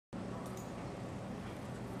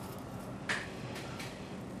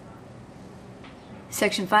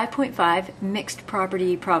Section 5.5, Mixed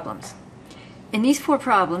Property Problems. In these four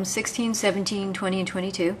problems, 16, 17, 20, and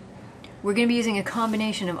 22, we're going to be using a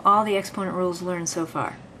combination of all the exponent rules learned so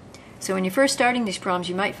far. So when you're first starting these problems,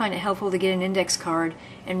 you might find it helpful to get an index card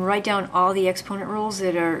and write down all the exponent rules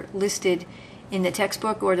that are listed in the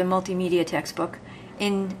textbook or the multimedia textbook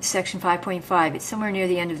in section 5.5. It's somewhere near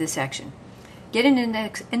the end of the section. Get an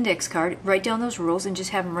index card, write down those rules, and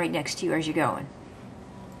just have them right next to you as you're going.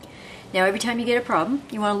 Now every time you get a problem,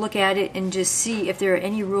 you want to look at it and just see if there are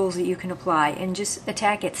any rules that you can apply, and just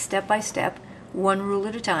attack it step by step, one rule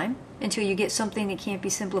at a time, until you get something that can't be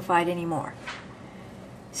simplified anymore.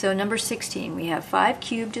 So number 16, we have 5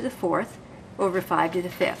 cubed to the 4th over 5 to the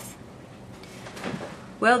 5th.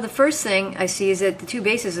 Well, the first thing I see is that the two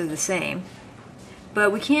bases are the same,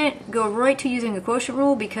 but we can't go right to using the quotient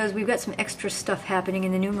rule because we've got some extra stuff happening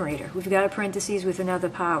in the numerator. We've got a parentheses with another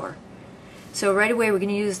power. So right away we're going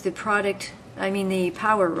to use the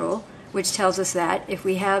power rule, which tells us that if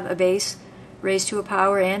we have a base raised to a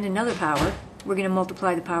power and another power, we're going to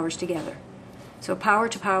multiply the powers together. So power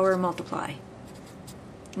to power multiply.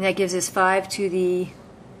 And that gives us 5 to the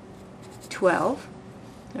 12.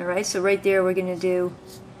 Alright, so right there we're going to do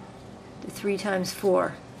the 3 times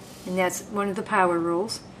 4. And that's one of the power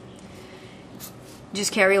rules.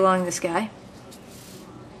 Just carry along this guy.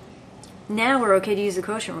 Now we're okay to use the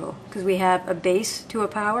quotient rule because we have a base to a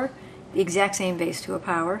power, the exact same base to a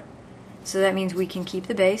power. So that means we can keep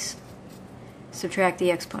the base, subtract the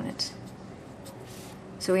exponents.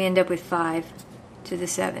 So we end up with 5 to the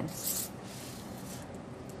 7.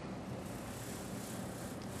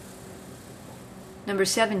 Number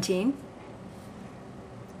 17.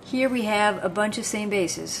 Here we have a bunch of same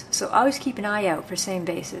bases, so always keep an eye out for same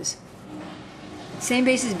bases. Same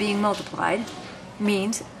bases being multiplied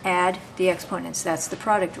means add the exponents. That's the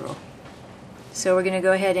product rule. So we're going to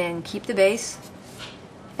go ahead and keep the base,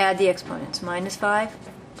 add the exponents. Minus 5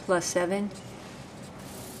 plus 7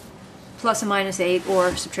 plus a minus 8,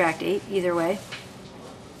 or subtract 8, either way.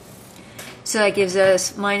 So that gives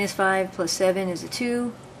us minus 5 plus 7 is a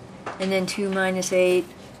 2, and then 2 minus 8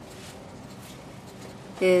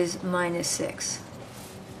 is minus 6.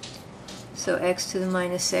 So x to the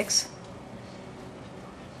minus 6.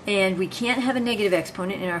 And we can't have a negative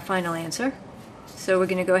exponent in our final answer, so we're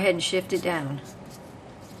going to go ahead and shift it down.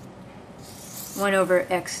 1 over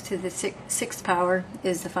x to the 6th power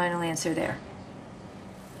is the final answer there.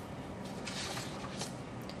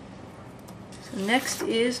 So next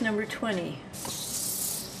is number 20.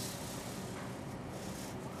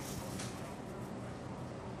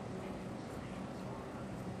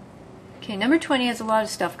 Okay, number 20 has a lot of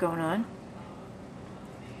stuff going on.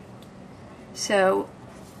 So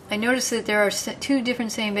I noticed that there are two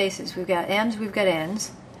different same bases. We've got m's, we've got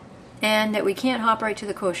n's, and that we can't hop right to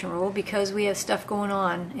the quotient rule because we have stuff going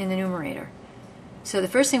on in the numerator. So the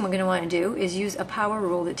first thing we're going to want to do is use a power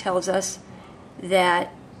rule that tells us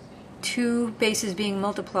that two bases being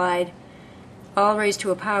multiplied, all raised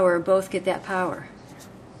to a power, both get that power.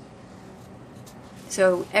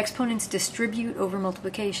 So exponents distribute over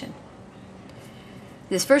multiplication.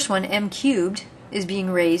 This first one, m cubed, is being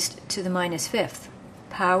raised to the minus 5th.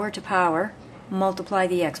 Power to power, multiply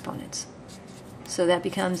the exponents. So that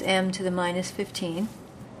becomes m to the minus 15.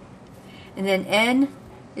 And then n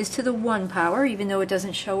is to the 1 power, even though it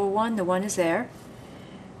doesn't show a 1, the 1 is there.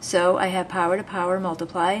 So I have power to power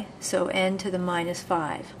multiply, so n to the minus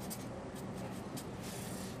 5.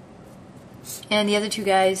 And the other two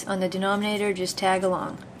guys on the denominator just tag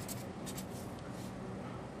along.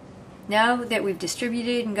 Now that we've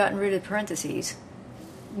distributed and gotten rid of parentheses,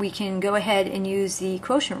 we can go ahead and use the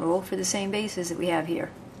quotient rule for the same bases that we have here.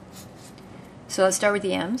 So let's start with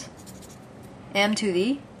the m's. M to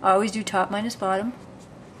the, always do top minus bottom,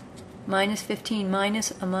 minus 15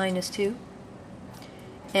 minus a minus 2,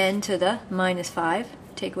 n to the minus 5,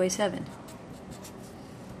 take away 7.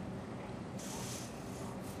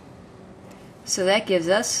 So that gives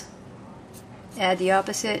us, add the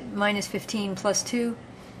opposite, minus 15 plus 2,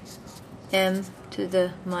 m to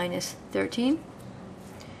the minus 13.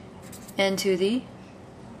 N to the,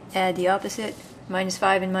 add the opposite, minus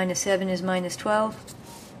 5 and minus 7 is minus 12.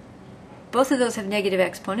 Both of those have negative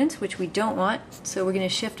exponents, which we don't want, so we're going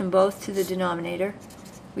to shift them both to the denominator.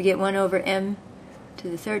 We get 1 over m to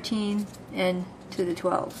the 13, n to the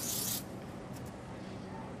 12.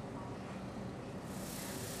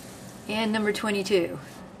 And number 22.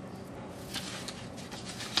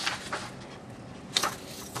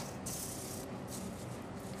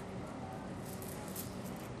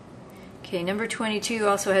 Okay, number 22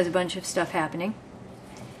 also has a bunch of stuff happening.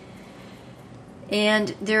 And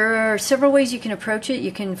there are several ways you can approach it.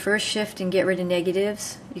 You can first shift and get rid of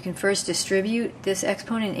negatives. You can first distribute this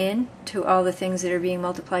exponent in to all the things that are being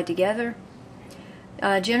multiplied together.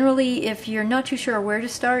 Generally, if you're not too sure where to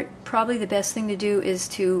start, probably the best thing to do is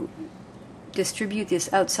to distribute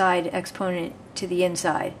this outside exponent to the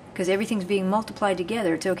inside, because everything's being multiplied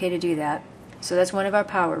together. It's okay to do that. So that's one of our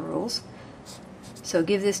power rules. So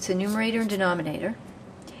give this to numerator and denominator,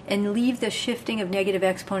 and leave the shifting of negative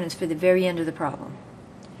exponents for the very end of the problem.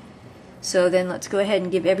 So then let's go ahead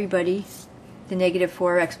and give everybody the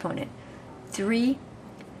 -4 exponent. 3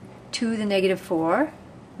 to the -4.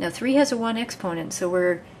 Now 3 has a 1 exponent, so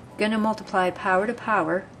we're going to multiply power to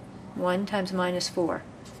power. 1 times -4.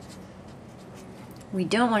 We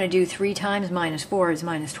don't want to do 3 times -4 is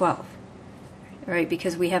 -12. Right,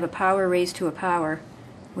 because we have a power raised to a power,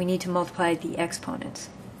 we need to multiply the exponents.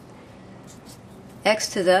 X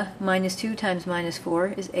to the -2 times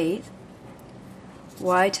 -4 is 8.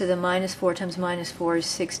 Y to the -4 times -4 is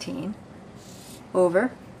 16.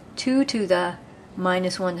 Over 2 to the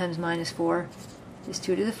 -1 times -4 is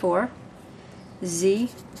 2 to the 4. Z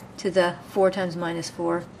to the 4 times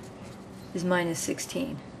 -4 is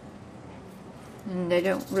 -16. And I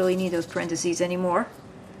don't really need those parentheses anymore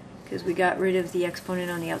because we got rid of the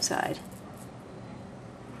exponent on the outside.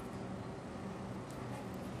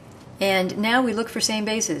 And now we look for same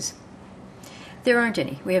bases. There aren't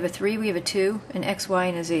any. We have a 3, we have a 2, an x, y,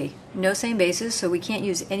 and a z. No same bases, so we can't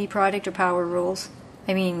use any product or power rules.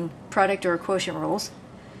 I mean, product or quotient rules.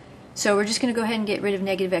 So we're just going to go ahead and get rid of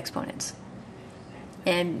negative exponents.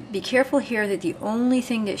 And be careful here that the only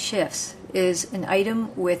thing that shifts is an item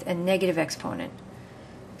with a negative exponent.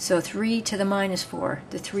 So 3 to the -4,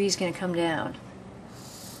 the 3 is going to come down.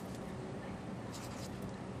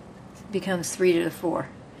 Becomes 3 to the 4.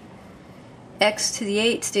 X to the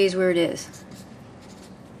 8 stays where it is.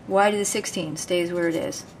 Y to the 16 stays where it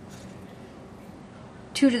is.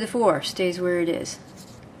 2 to the 4 stays where it is.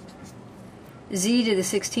 Z to the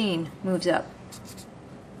 16 moves up.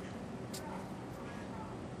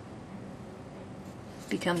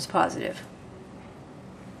 Becomes positive.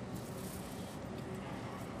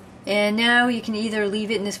 And now you can either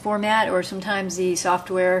leave it in this format, or sometimes the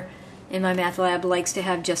software in my math lab likes to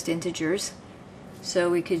have just integers.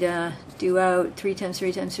 So we could do out 3 times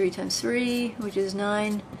 3 times 3 times 3, which is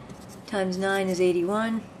 9, times 9 is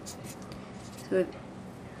 81. So we have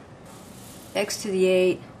x to the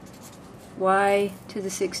 8, y to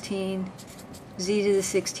the 16, z to the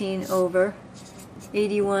 16 over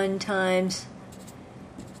 81 times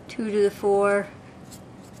 2 to the 4,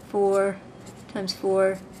 4 times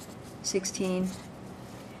 4, 16.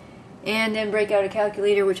 And then break out a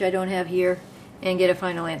calculator, which I don't have here, and get a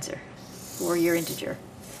final answer for your integer.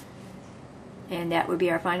 And that would be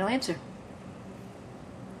our final answer.